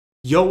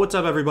Yo, what's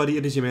up everybody?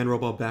 It is your man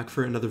Roball back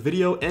for another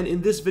video, and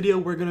in this video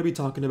we're going to be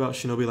talking about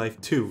Shinobi Life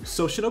 2.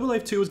 So Shinobi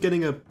Life 2 is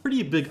getting a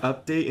pretty big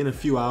update in a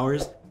few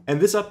hours, and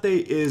this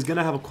update is going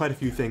to have quite a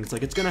few things.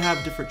 Like, it's going to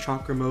have different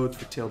chakra modes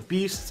for tailed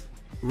beasts,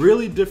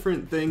 really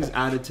different things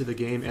added to the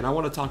game, and I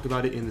want to talk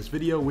about it in this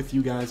video with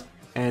you guys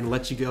and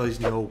let you guys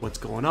know what's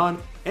going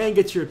on and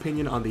get your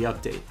opinion on the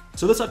update.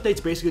 So this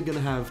update's basically going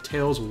to have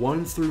tails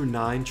 1 through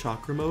 9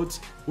 chakra modes,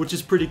 which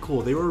is pretty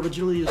cool. They were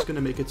originally just going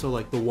to make it so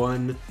like the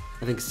 1,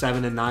 I think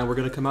 7 and 9 were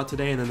going to come out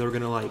today, and then they were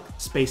going to like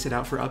space it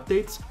out for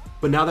updates.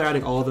 But now they're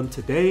adding all of them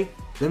today.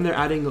 Then they're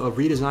adding a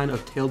redesign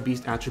of tailed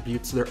beast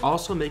attributes. So they're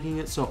also making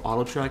it so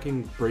auto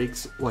tracking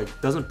breaks,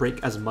 doesn't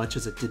break as much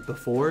as it did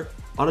before.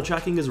 Auto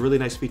tracking is a really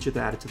nice feature to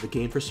add to the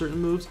game for certain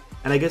moves,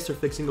 and I guess they're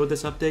fixing it with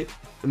this update.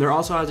 And they're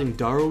also adding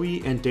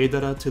Darui and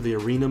Deidara to the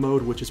arena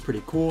mode, which is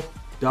pretty cool.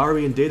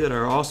 Darui and Deidara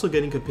are also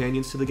getting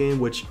companions to the game,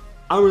 which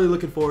I'm really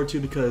looking forward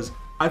to because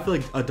I feel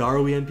like a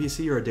Darui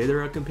NPC or a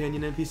Deidara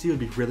companion NPC would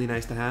be really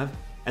nice to have.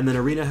 And then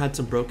Arena had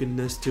some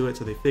brokenness to it,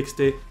 so they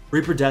fixed it.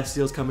 Reaper Death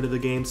Steel's coming to the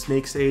game.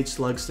 Snake Sage,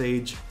 Slug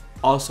Sage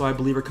also, I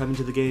believe, are coming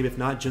to the game, if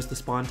not just the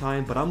spawn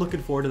time, but I'm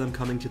looking forward to them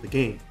coming to the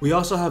game. We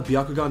also have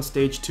Byakugan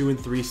Stage 2 and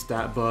 3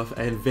 stat buff,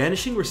 and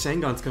Vanishing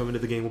Rasengan's coming to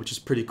the game, which is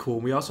pretty cool.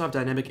 We also have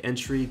Dynamic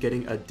Entry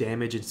getting a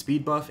damage and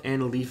speed buff,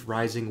 and a Leaf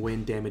Rising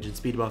Wind damage and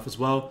speed buff as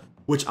well,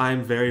 which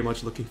I'm very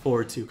much looking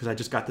forward to because I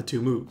just got the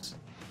 2 moves.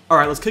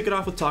 Alright, let's kick it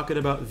off with talking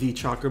about the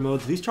chakra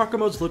modes. These chakra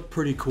modes look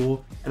pretty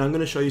cool, and I'm going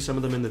to show you some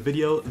of them in the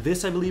video.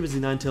 This, I believe, is the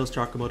 9 Tails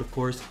chakra mode, of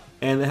course,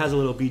 and it has a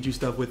little Biju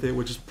stuff with it,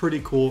 which is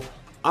pretty cool.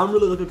 I'm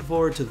really looking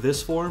forward to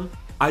this form.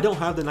 I don't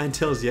have the 9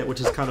 Tails yet,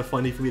 which is kind of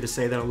funny for me to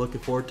say that I'm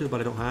looking forward to,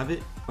 but I don't have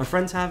it. My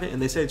friends have it,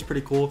 and they say it's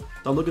pretty cool,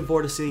 so I'm looking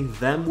forward to seeing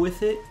them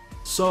with it.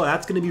 So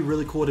that's going to be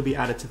really cool to be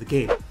added to the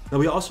game. Now,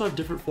 we also have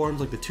different forms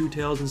like the 2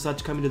 Tails and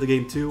such coming to the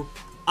game too.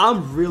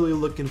 I'm really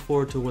looking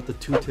forward to what the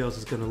 2 Tails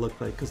is going to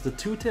look like, because the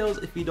 2 Tails,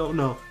 if you don't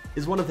know,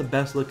 is one of the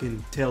best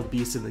looking tailed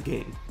beasts in the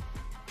game.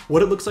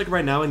 What it looks like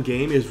right now in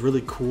game is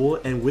really cool,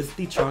 and with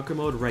the chakra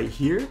mode right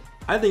here,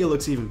 I think it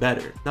looks even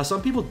better. Now,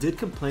 some people did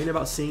complain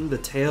about seeing the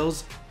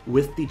tails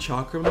with the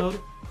chakra mode.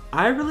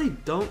 I really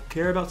don't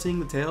care about seeing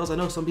the tails. I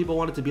know some people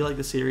want it to be like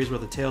the series where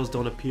the tails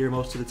don't appear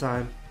most of the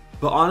time,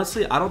 but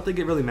honestly, I don't think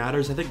it really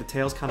matters. I think the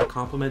tails kind of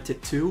complement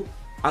it too.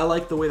 I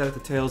like the way that the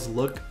tails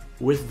look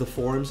with the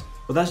forms,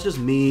 but that's just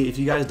me. If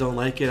you guys don't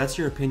like it, that's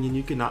your opinion.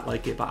 You can not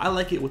like it, but I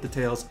like it with the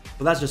tails,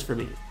 but that's just for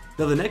me.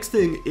 Now, the next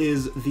thing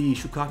is the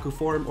Shukaku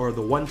form, or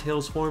the 1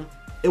 Tails form.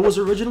 It was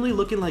originally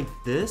looking like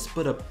this,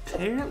 but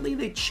apparently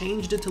they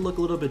changed it to look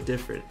a little bit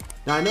different.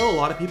 Now, I know a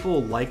lot of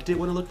people liked it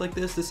when it looked like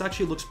this. This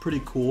actually looks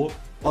pretty cool,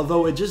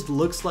 although it just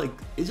looks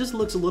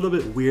a little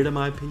bit weird in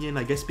my opinion.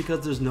 I guess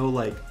because there's no,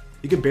 like,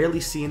 you can barely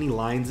see any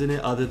lines in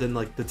it other than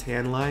like the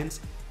tan lines.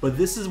 But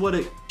this is what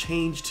it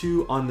changed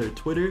to on their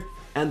Twitter,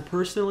 and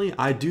personally,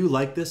 I do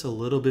like this a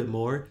little bit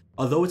more.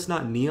 Although it's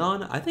not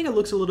neon, I think it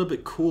looks a little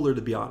bit cooler,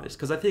 to be honest,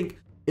 because I think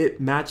it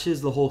matches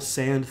the whole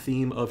sand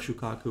theme of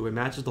Shukaku. It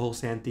matches the whole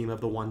sand theme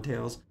of the 1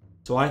 Tails.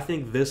 So I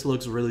think this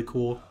looks really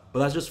cool, but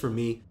that's just for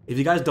me. If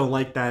you guys don't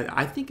like that,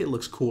 I think it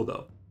looks cool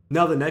though.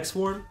 Now, the next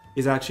form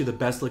is actually the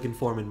best looking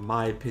form in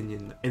my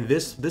opinion. And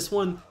this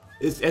one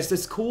is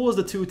as cool as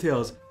the 2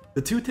 Tails.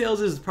 The 2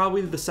 Tails is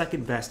probably the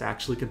second best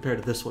actually compared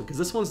to this one, because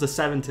this one's the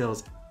 7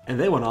 Tails, and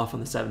they went off on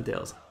the 7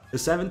 Tails. The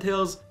 7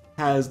 Tails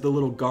has the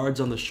little guards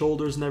on the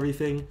shoulders and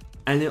everything,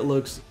 and it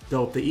looks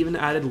dope. They even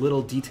added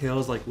little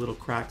details like little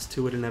cracks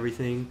to it and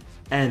everything.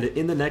 And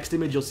in the next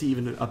image, you'll see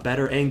even a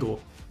better angle.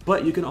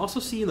 But you can also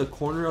see in the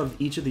corner of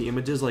each of the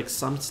images like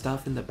some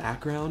stuff in the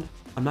background.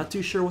 I'm not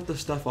too sure what the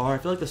stuff are. I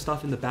feel like the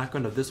stuff in the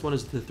background of this one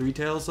is the 3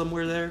 Tails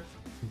somewhere there.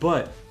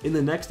 But in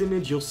the next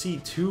image, you'll see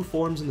 2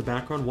 forms in the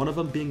background, one of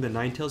them being the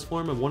 9 Tails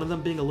form and one of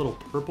them being a little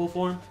purple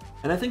form.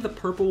 And I think the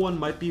purple one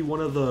might be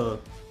one of the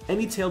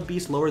any tailed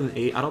beast lower than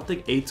 8. I don't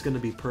think 8's going to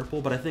be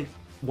purple, but I think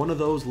one of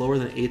those lower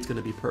than 8's going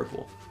to be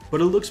purple.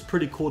 But it looks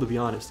pretty cool, to be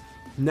honest.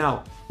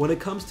 Now, when it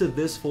comes to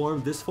this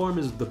form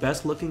is the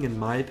best looking in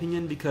my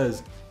opinion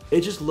because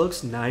it just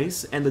looks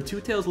nice, and the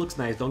 2 Tails looks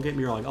nice, don't get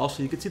me wrong.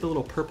 Also, you can see the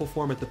little purple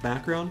form at the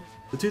background.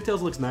 The 2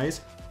 Tails looks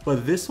nice,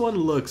 but this one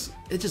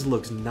just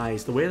looks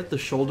nice. The way that the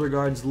shoulder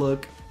guards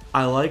look,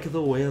 I like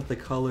the way that the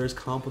colors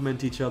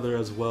complement each other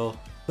as well.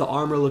 The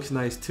armor looks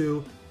nice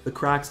too. The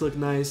cracks look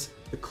nice.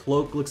 The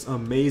cloak looks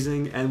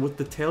amazing, and with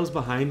the tails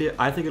behind it,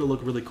 I think it'll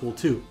look really cool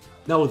too.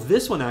 Now with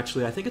this one,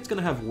 actually, I think it's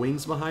going to have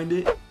wings behind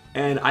it,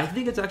 and I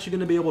think it's actually going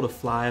to be able to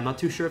fly. I'm not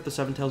too sure if the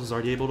 7 Tails is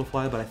already able to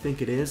fly, but I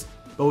think it is.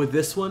 But with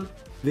this one,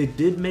 they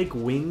did make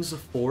wings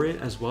for it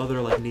as well.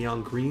 They're like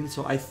neon green,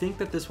 so I think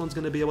that this one's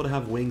going to be able to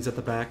have wings at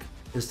the back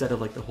instead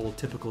of like the whole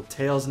typical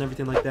tails and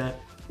everything like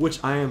that,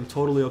 which I am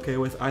totally okay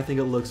with. I think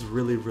it looks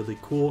really, really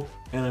cool,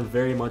 and I'm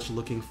very much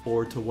looking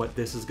forward to what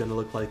this is going to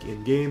look like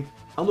in game.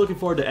 I'm looking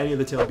forward to any of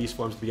the tailed beast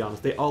forms, to be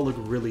honest. They all look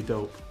really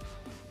dope.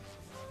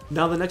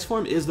 Now, the next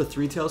form is the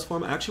 3 Tails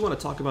form. I actually want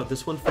to talk about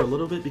this one for a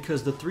little bit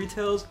because the 3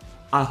 Tails,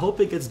 I hope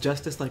it gets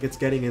justice like it's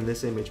getting in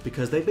this image,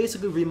 because they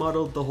basically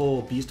remodeled the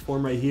whole beast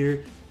form right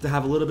here to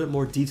have a little bit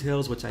more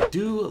details, which I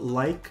do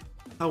like.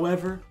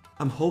 However,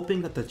 I'm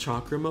hoping that the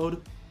Chakra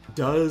mode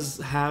does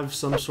have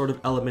some sort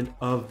of element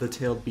of the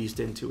tailed beast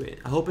into it.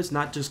 I hope it's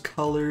not just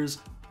colors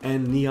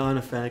and neon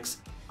effects.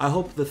 I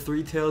hope the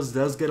Three Tails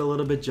does get a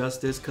little bit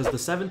justice, because the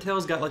Seven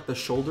Tails got like the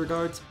shoulder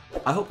guards.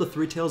 I hope the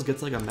Three Tails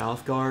gets like a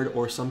mouth guard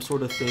or some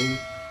sort of thing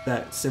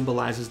that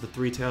symbolizes the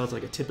Three Tails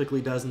like it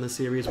typically does in the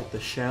series with the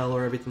shell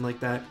or everything like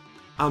that.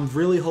 I'm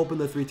really hoping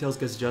the Three Tails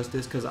gets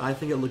justice, because I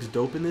think it looks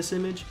dope in this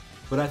image,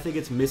 but I think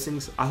it's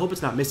missing, I hope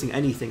it's not missing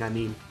anything, I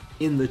mean,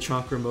 in the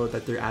Chakra mode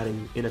that they're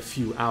adding in a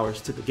few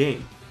hours to the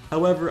game.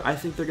 However, I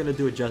think they're going to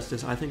do it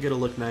justice. I think it'll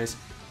look nice,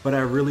 but I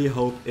really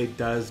hope it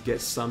does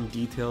get some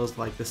details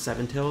like the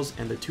Seven Tails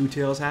and the Two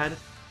Tails had.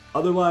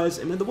 Otherwise,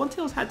 I mean, the One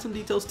Tails had some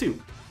details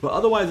too, but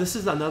otherwise this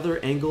is another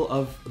angle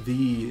of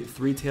the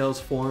Three Tails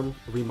form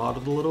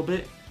remodeled a little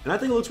bit, and I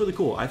think it looks really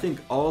cool. I think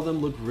all of them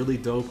look really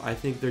dope. I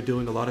think they're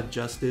doing a lot of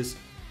justice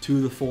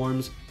to the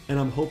forms, and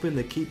I'm hoping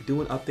they keep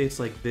doing updates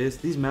like this.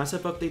 These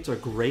massive updates are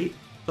great.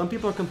 Some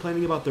people are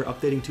complaining about they're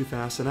updating too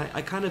fast, and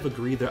I kind of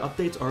agree. Their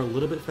updates are a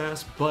little bit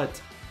fast,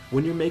 but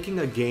when you're making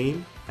a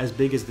game as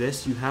big as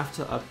this, you have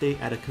to update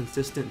at a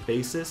consistent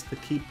basis to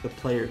keep the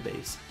player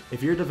base.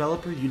 If you're a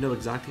developer, you know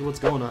exactly what's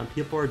going on.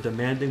 People are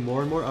demanding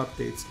more and more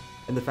updates,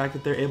 and the fact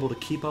that they're able to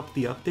keep up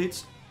the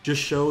updates just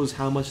shows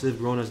how much they've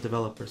grown as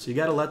developers. So you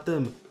gotta let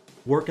them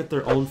work at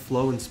their own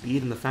flow and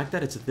speed, and the fact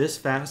that it's this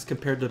fast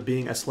compared to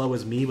being as slow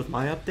as me with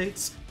my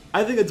updates,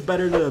 I think it's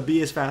better to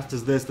be as fast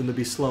as this than to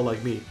be slow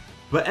like me.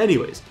 But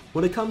anyways,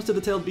 when it comes to the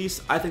tailed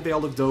beasts, I think they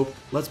all look dope.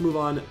 Let's move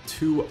on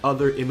to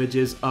other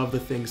images of the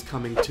things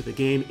coming to the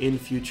game in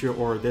future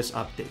or this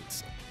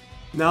updates.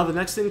 Now the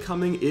next thing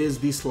coming is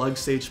the slug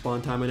stage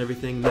spawn time and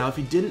everything. Now if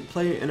you didn't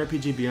play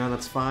NRPG Beyond,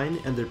 that's fine,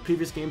 and their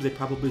previous games they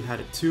probably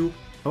had it too.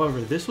 However,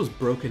 this was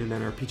broken in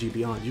NRPG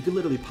Beyond. You could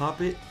literally pop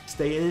it,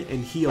 stay in it,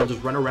 and heal,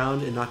 just run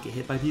around and not get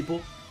hit by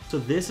people. So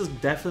this is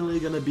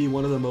definitely going to be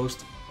one of the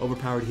most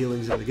overpowered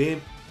healings in the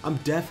game. I'm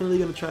definitely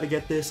going to try to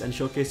get this and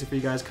showcase it for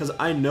you guys, because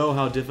I know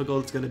how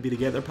difficult it's going to be to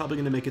get. They're probably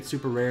going to make it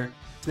super rare.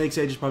 Snake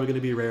Sage is probably going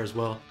to be rare as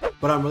well.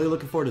 But I'm really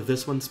looking forward to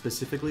this one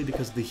specifically,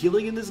 because the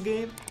healing in this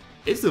game,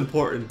 it's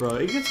important, bro.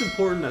 It gets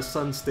important at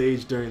some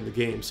stage during the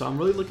game. So I'm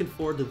really looking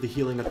forward to the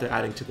healing that they're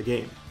adding to the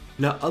game.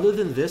 Now, other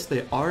than this,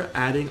 they are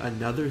adding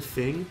another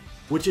thing,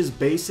 which is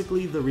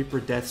basically the Reaper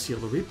Death Seal.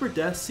 The Reaper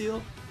Death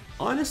Seal,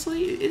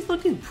 honestly, it's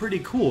looking pretty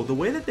cool. The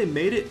way that they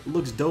made it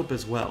looks dope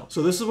as well.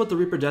 So this is what the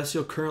Reaper Death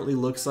Seal currently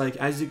looks like.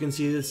 As you can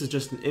see, this is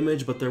just an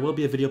image, but there will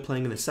be a video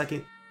playing in a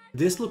second.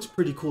 This looks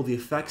pretty cool. The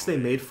effects they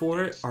made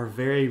for it are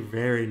very,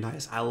 very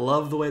nice. I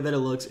love the way that it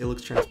looks. It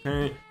looks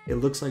transparent. It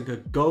looks like a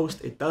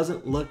ghost. It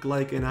doesn't look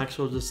like an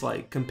actual just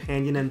like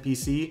companion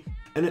NPC.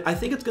 And I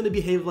think it's going to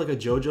behave like a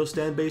JoJo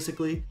stand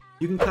basically.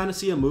 You can kind of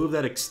see a move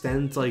that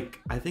extends like,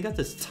 I think that's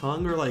its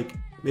tongue or like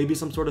maybe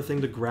some sort of thing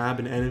to grab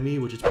an enemy,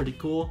 which is pretty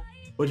cool.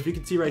 But if you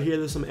can see right here,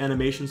 there's some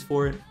animations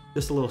for it.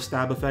 Just a little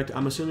stab effect.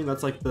 I'm assuming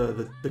that's like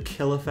the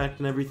kill effect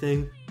and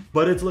everything.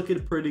 But it's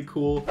looking pretty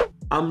cool.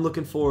 I'm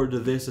looking forward to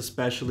this,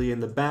 especially in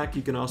the back.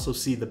 You can also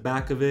see the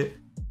back of it.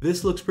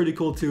 This looks pretty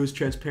cool too. It's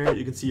transparent.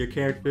 You can see your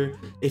character.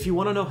 If you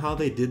want to know how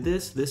they did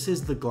this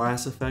is the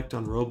glass effect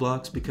on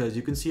Roblox, because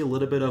you can see a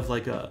little bit of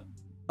like a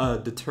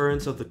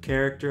deterrence of the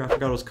character. I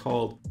forgot what it's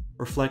called.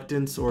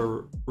 Reflectance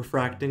or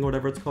refracting,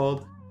 whatever it's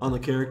called, on the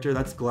character.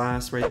 That's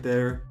glass right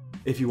there.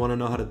 If you want to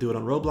know how to do it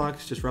on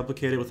Roblox, just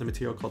replicate it with a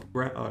material called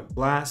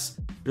glass.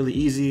 Really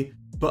easy.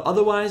 But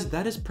otherwise,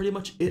 that is pretty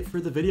much it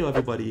for the video,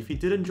 everybody. If you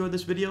did enjoy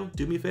this video,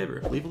 do me a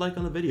favor, leave a like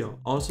on the video.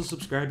 Also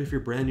subscribe if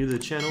you're brand new to the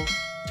channel.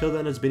 Till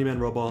then, it's BeanieMan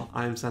Roball.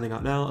 I am signing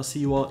out now. I'll see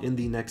you all in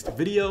the next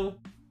video.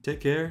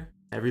 Take care,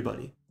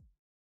 everybody.